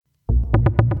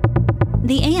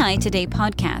The AI Today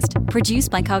podcast,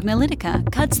 produced by Cognilytica,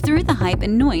 cuts through the hype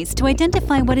and noise to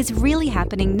identify what is really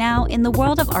happening now in the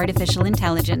world of artificial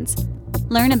intelligence.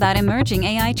 Learn about emerging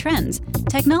AI trends,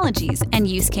 technologies, and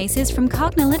use cases from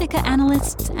Cognilytica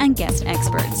analysts and guest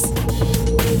experts.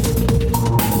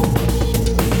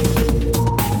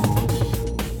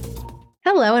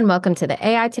 Hello and welcome to the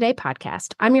AI Today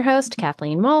podcast. I'm your host,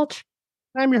 Kathleen Mulch.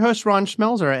 I'm your host, Ron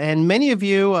Schmelzer, and many of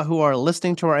you who are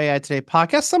listening to our AI Today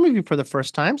podcast, some of you for the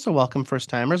first time, so welcome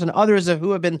first-timers, and others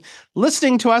who have been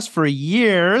listening to us for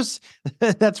years.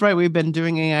 That's right, we've been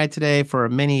doing AI Today for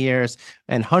many years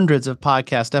and hundreds of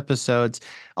podcast episodes.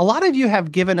 A lot of you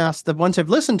have given us, the ones who have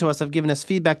listened to us have given us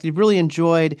feedback that you've really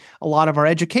enjoyed a lot of our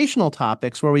educational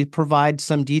topics where we provide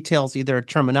some details, either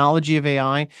terminology of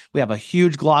AI. We have a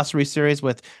huge glossary series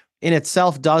with in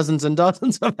itself, dozens and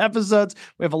dozens of episodes.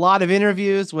 We have a lot of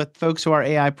interviews with folks who are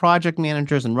AI project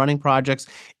managers and running projects,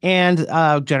 and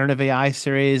generative AI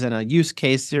series and a use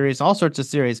case series, all sorts of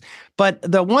series. But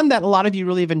the one that a lot of you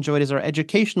really have enjoyed is our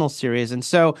educational series. And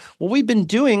so what we've been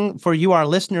doing for you, our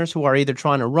listeners who are either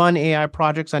trying to run AI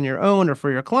projects on your own or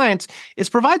for your clients, is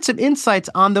provide some insights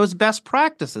on those best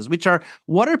practices, which are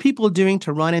what are people doing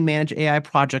to run and manage AI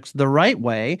projects the right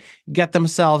way, get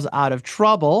themselves out of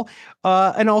trouble,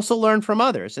 and also learn from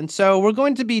others. And so we're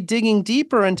going to be digging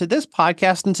deeper into this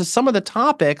podcast into some of the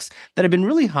topics that have been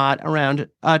really hot around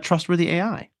trustworthy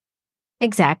AI.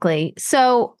 Exactly.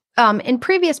 So in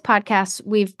previous podcasts,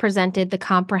 we've presented the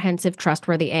comprehensive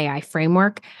trustworthy AI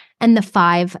framework and the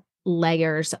 5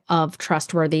 layers of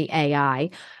trustworthy AI.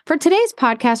 For today's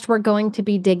podcast, we're going to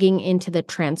be digging into the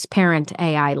transparent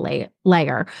AI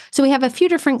layer. So we have a few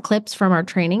different clips from our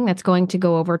training that's going to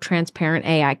go over transparent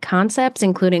AI concepts,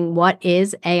 including what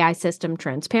is AI system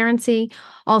transparency,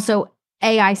 also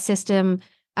AI system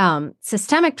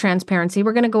systemic transparency.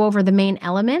 We're going to go over the main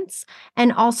elements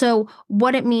and also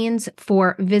what it means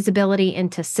for visibility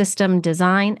into system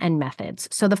design and methods.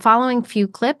 So the following few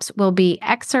clips will be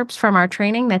excerpts from our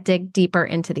training that dig deeper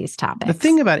into these topics. The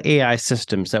thing about AI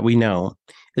systems that we know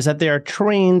is that they are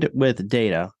trained with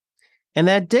data, and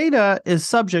that data is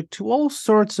subject to all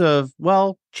sorts of,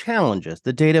 challenges.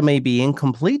 The data may be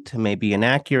incomplete, it may be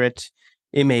inaccurate.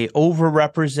 It may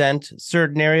overrepresent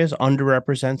certain areas,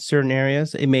 underrepresent certain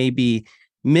areas. It may be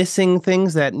missing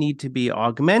things that need to be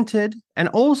augmented. And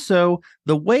also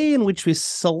the way in which we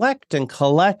select and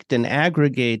collect and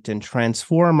aggregate and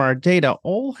transform our data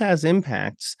all has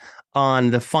impacts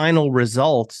on the final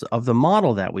results of the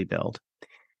model that we build.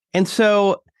 And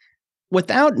so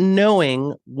without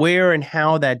knowing where and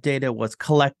how that data was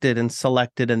collected and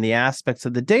selected and the aspects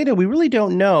of the data, we really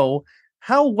don't know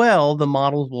how well the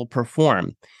models will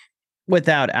perform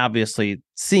without obviously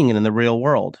seeing it in the real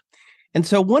world. And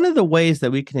so one of the ways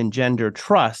that we can engender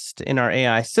trust in our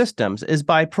AI systems is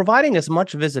by providing as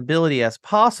much visibility as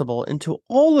possible into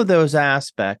all of those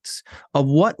aspects of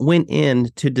what went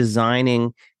into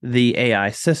designing the AI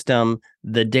system,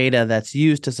 the data that's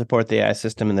used to support the AI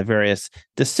system, and the various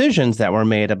decisions that were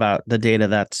made about the data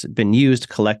that's been used,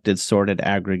 collected, sorted,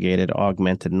 aggregated,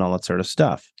 augmented, and all that sort of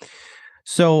stuff.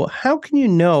 So how can you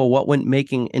know what went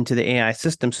making into the AI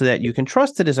system so that you can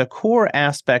trust it as a core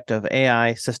aspect of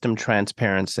AI system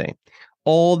transparency?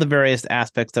 All the various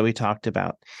aspects that we talked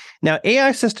about. Now,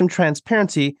 AI system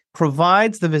transparency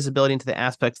provides the visibility into the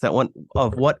aspects that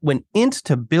of what went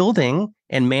into building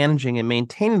and managing and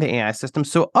maintaining the AI system,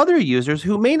 so other users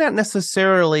who may not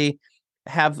necessarily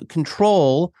have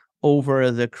control over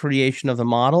the creation of the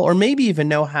model, or maybe even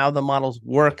know how the models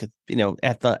work,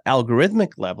 at the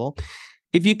algorithmic level.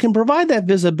 If you can provide that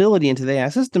visibility into the AI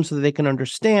system so that they can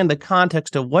understand the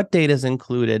context of what data is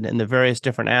included and the various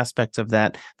different aspects of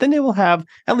that, then they will have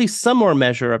at least some more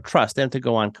measure of trust. They don't have to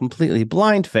go on completely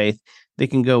blind faith. They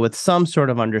can go with some sort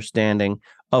of understanding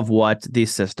of what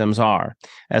these systems are.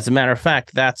 As a matter of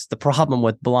fact, that's the problem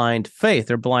with blind faith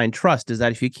or blind trust, is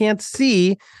that if you can't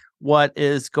see what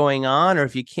is going on, or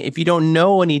if you don't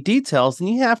know any details, then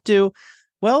you have to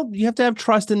have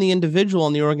trust in the individual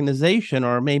and the organization,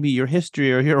 or maybe your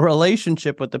history or your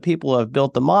relationship with the people who have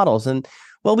built the models. And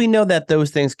we know that those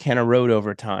things can erode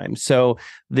over time. So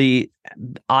the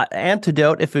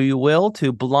antidote, if you will,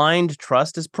 to blind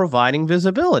trust is providing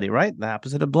visibility, right? The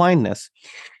opposite of blindness.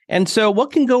 And so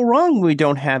what can go wrong when we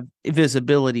don't have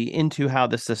visibility into how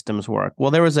the systems work? Well,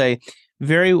 there was a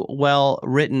very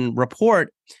well-written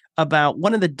report about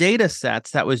one of the data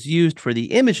sets that was used for the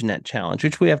ImageNet Challenge,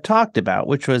 which we have talked about,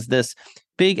 which was this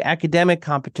big academic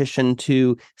competition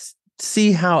to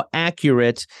see how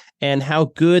accurate and how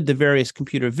good the various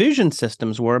computer vision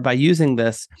systems were by using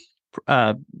this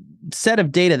set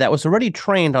of data that was already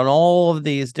trained on all of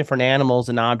these different animals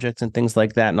and objects and things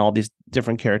like that, and all these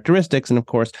different characteristics. And of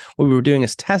course, what we were doing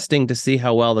is testing to see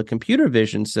how well the computer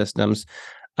vision systems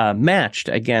matched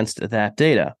against that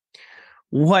data.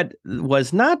 What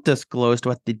was not disclosed,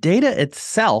 what the data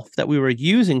itself that we were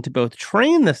using to both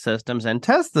train the systems and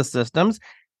test the systems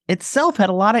itself had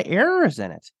a lot of errors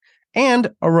in it,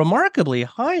 and a remarkably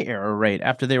high error rate.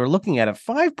 After they were looking at it,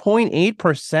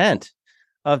 5.8%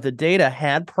 of the data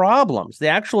had problems. The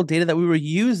actual data that we were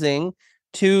using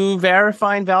to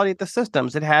verify and validate the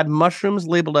systems, it had mushrooms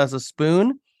labeled as a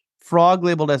spoon, frog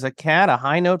labeled as a cat, a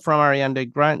high note from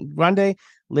Ariana Grande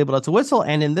labeled as a whistle,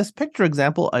 and in this picture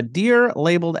example, a deer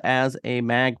labeled as a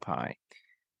magpie.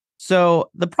 So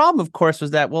the problem, of course,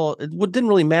 was that, well, it didn't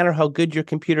really matter how good your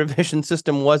computer vision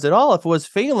system was at all. If it was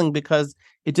failing because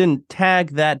it didn't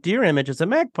tag that deer image as a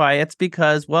magpie, it's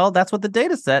because, well, that's what the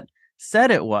data set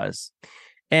said it was.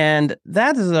 And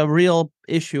that is a real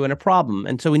issue and a problem.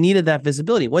 And so we needed that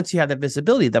visibility. Once you have that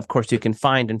visibility, of course, you can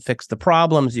find and fix the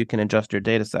problems. You can adjust your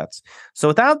data sets. So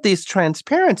without this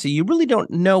transparency, you really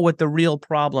don't know what the real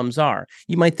problems are.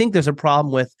 You might think there's a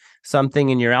problem with something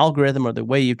in your algorithm or the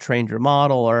way you trained your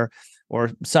model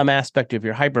or some aspect of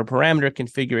your hyperparameter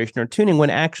configuration or tuning, when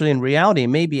actually in reality, it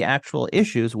may be actual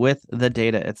issues with the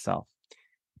data itself.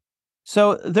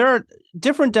 So there are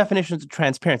different definitions of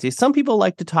transparency. Some people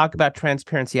like to talk about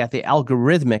transparency at the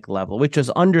algorithmic level, which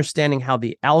is understanding how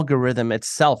the algorithm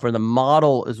itself or the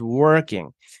model is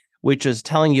working, which is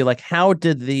telling you, like, how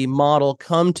did the model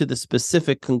come to the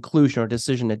specific conclusion or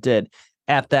decision it did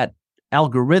at that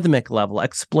algorithmic level,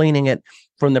 explaining it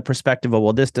from the perspective of,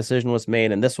 well, this decision was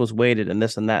made and this was weighted and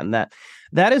this and that and that.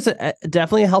 That is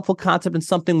definitely a helpful concept and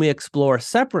something we explore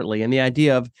separately, and the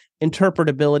idea of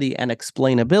interpretability and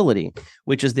explainability,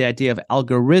 which is the idea of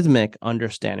algorithmic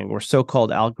understanding or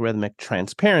so-called algorithmic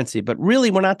transparency. But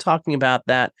really, we're not talking about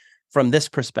that from this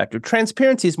perspective.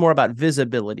 Transparency is more about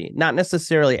visibility, not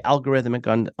necessarily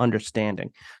algorithmic understanding.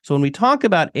 So when we talk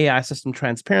about AI system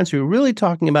transparency, we're really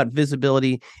talking about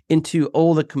visibility into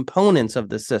all the components of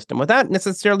the system without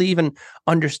necessarily even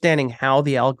understanding how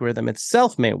the algorithm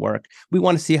itself may work. We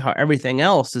want to see how everything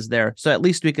else is there. So at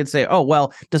least we could say, oh,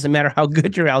 well, it doesn't matter how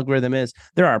good your algorithm is.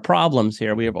 There are problems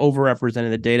here. We have overrepresented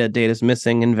the data is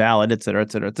missing, invalid, et cetera,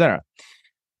 et cetera, et cetera.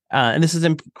 And this is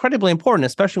incredibly important,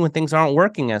 especially when things aren't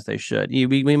working as they should.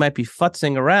 We might be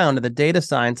futzing around at the data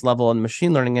science level and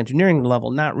machine learning engineering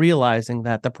level, not realizing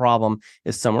that the problem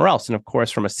is somewhere else. And of course,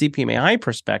 from a CPM AI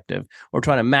perspective, we're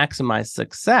trying to maximize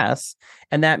success.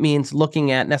 And that means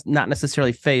looking at not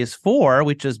necessarily phase 4,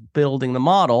 which is building the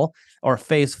model, or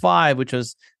phase 5, which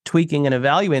is tweaking and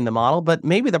evaluating the model, but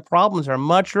maybe the problems are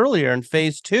much earlier in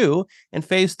phase 2 and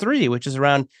phase 3, which is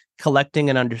around collecting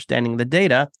and understanding the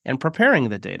data and preparing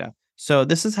the data. So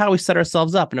this is how we set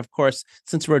ourselves up. And of course,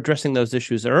 since we're addressing those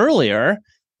issues earlier,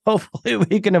 hopefully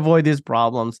we can avoid these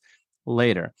problems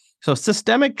later. So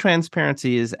systemic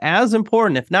transparency is as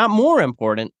important, if not more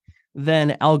important,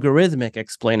 than algorithmic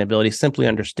explainability, simply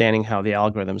understanding how the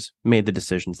algorithms made the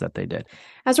decisions that they did.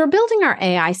 As we're building our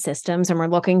AI systems and we're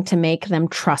looking to make them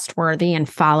trustworthy and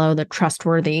follow the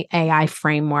trustworthy AI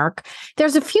framework,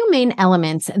 there's a few main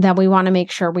elements that we want to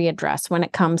make sure we address when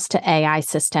it comes to AI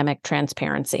systemic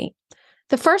transparency.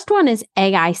 The first one is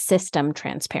AI system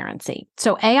transparency.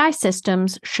 So AI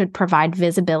systems should provide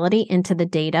visibility into the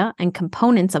data and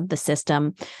components of the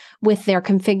system with their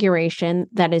configuration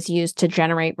that is used to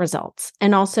generate results.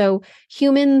 And also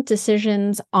human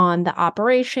decisions on the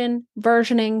operation,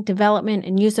 versioning, development,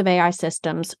 and use of AI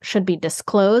systems should be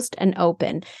disclosed and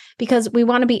open, because we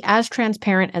want to be as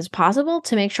transparent as possible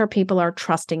to make sure people are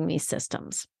trusting these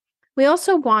systems. We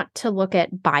also want to look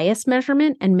at bias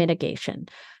measurement and mitigation.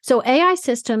 So AI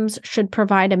systems should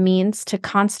provide a means to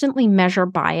constantly measure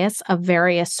bias of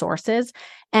various sources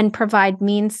and provide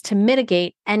means to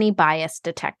mitigate any bias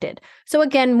detected. So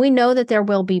again, we know that there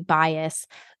will be bias,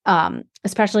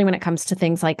 especially when it comes to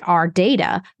things like our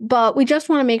data, but we just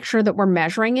want to make sure that we're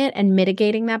measuring it and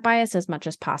mitigating that bias as much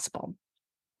as possible.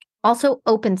 Also,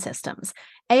 open systems.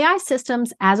 AI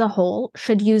systems as a whole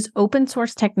should use open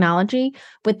source technology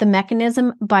with the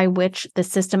mechanism by which the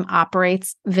system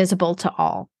operates visible to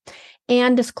all.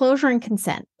 And disclosure and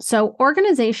consent. So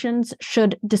organizations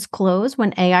should disclose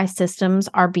when AI systems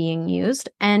are being used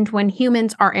and when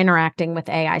humans are interacting with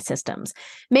AI systems.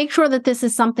 Make sure that this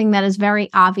is something that is very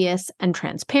obvious and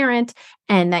transparent,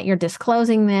 and that you're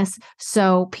disclosing this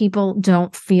so people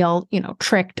don't feel,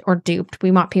 tricked or duped.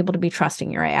 We want people to be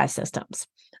trusting your AI systems.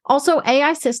 Also,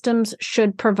 AI systems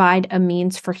should provide a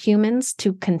means for humans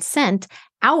to consent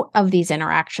out of these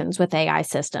interactions with AI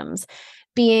systems.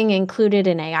 being included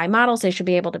in AI models. They should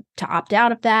be able to opt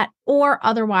out of that, or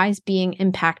otherwise being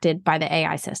impacted by the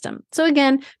AI system. So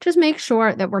again, just make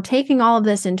sure that we're taking all of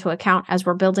this into account as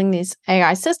we're building these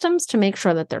AI systems to make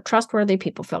sure that they're trustworthy,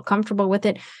 people feel comfortable with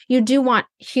it. You do want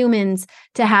humans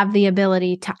to have the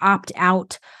ability to opt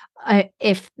out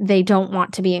if they don't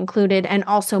want to be included, and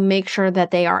also make sure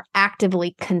that they are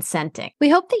actively consenting. We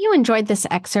hope that you enjoyed this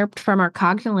excerpt from our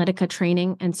Cognilytica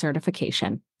training and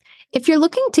certification. If you're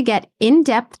looking to get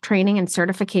in-depth training and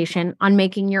certification on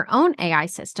making your own AI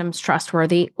systems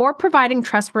trustworthy or providing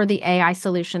trustworthy AI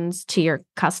solutions to your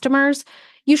customers,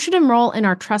 you should enroll in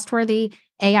our Trustworthy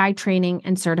AI training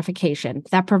and certification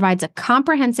that provides a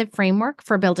comprehensive framework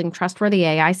for building trustworthy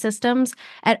AI systems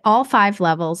at all 5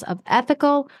 levels of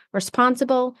ethical,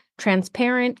 responsible,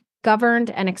 transparent, governed,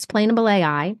 and explainable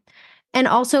AI, and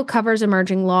also covers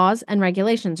emerging laws and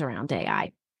regulations around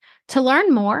AI. To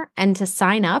learn more and to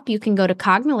sign up, you can go to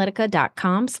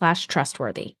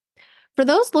cognilytica.com/trustworthy. For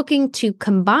those looking to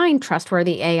combine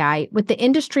trustworthy AI with the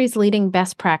industry's leading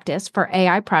best practice for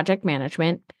AI project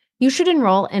management, you should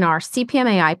enroll in our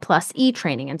CPMAI Plus E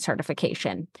training and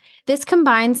certification. This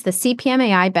combines the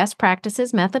CPMAI best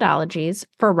practices methodologies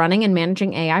for running and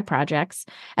managing AI projects,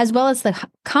 as well as the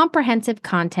comprehensive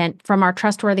content from our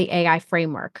Trustworthy AI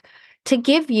framework to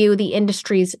give you the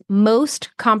industry's most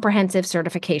comprehensive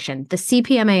certification, the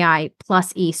CPMAI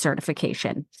Plus E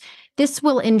certification. This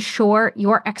will ensure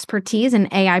your expertise in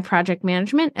AI project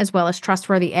management as well as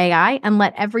trustworthy AI, and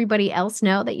let everybody else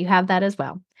know that you have that as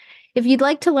well. If you'd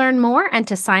like to learn more and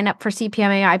to sign up for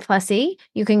CPMAI Plus E,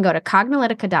 you can go to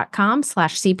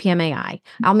cognilytica.com/CPMAI.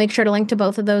 I'll make sure to link to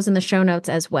both of those in the show notes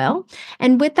as well.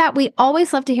 And with that, we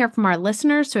always love to hear from our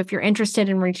listeners. So if you're interested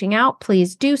in reaching out,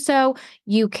 please do so.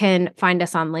 You can find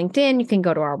us on LinkedIn. You can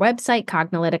go to our website,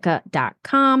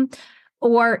 cognilytica.com,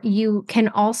 or you can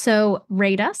also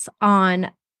rate us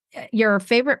on your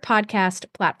favorite podcast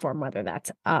platform, whether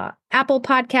that's Apple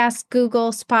Podcasts,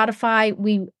 Google, Spotify.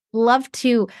 We love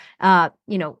to,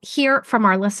 hear from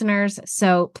our listeners.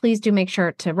 So please do make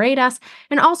sure to rate us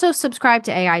and also subscribe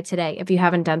to AI Today if you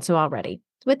haven't done so already.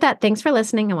 With that, thanks for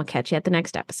listening, and we'll catch you at the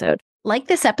next episode. Like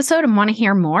this episode and want to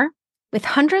hear more? With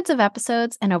hundreds of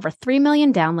episodes and over 3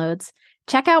 million downloads,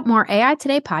 check out more AI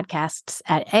Today podcasts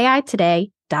at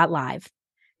aitoday.live.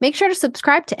 Make sure to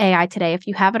subscribe to AI Today if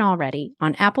you haven't already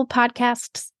on Apple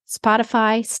Podcasts,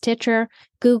 Spotify, Stitcher,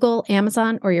 Google,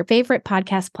 Amazon, or your favorite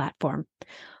podcast platform.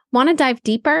 Want to dive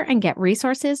deeper and get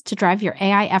resources to drive your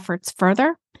AI efforts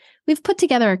further? We've put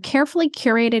together a carefully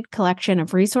curated collection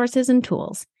of resources and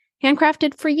tools,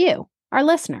 handcrafted for you, our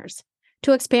listeners,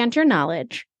 to expand your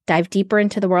knowledge, dive deeper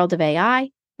into the world of AI,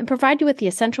 and provide you with the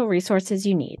essential resources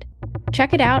you need.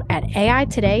 Check it out at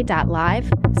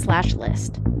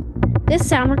aitoday.live/list. This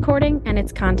sound recording and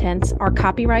its contents are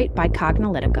copyright by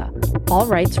Cognilytica, all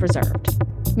rights reserved.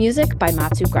 Music by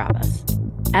Matsu Gravas.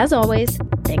 As always,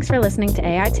 thanks for listening to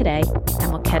AI Today,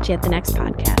 and we'll catch you at the next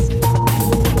podcast.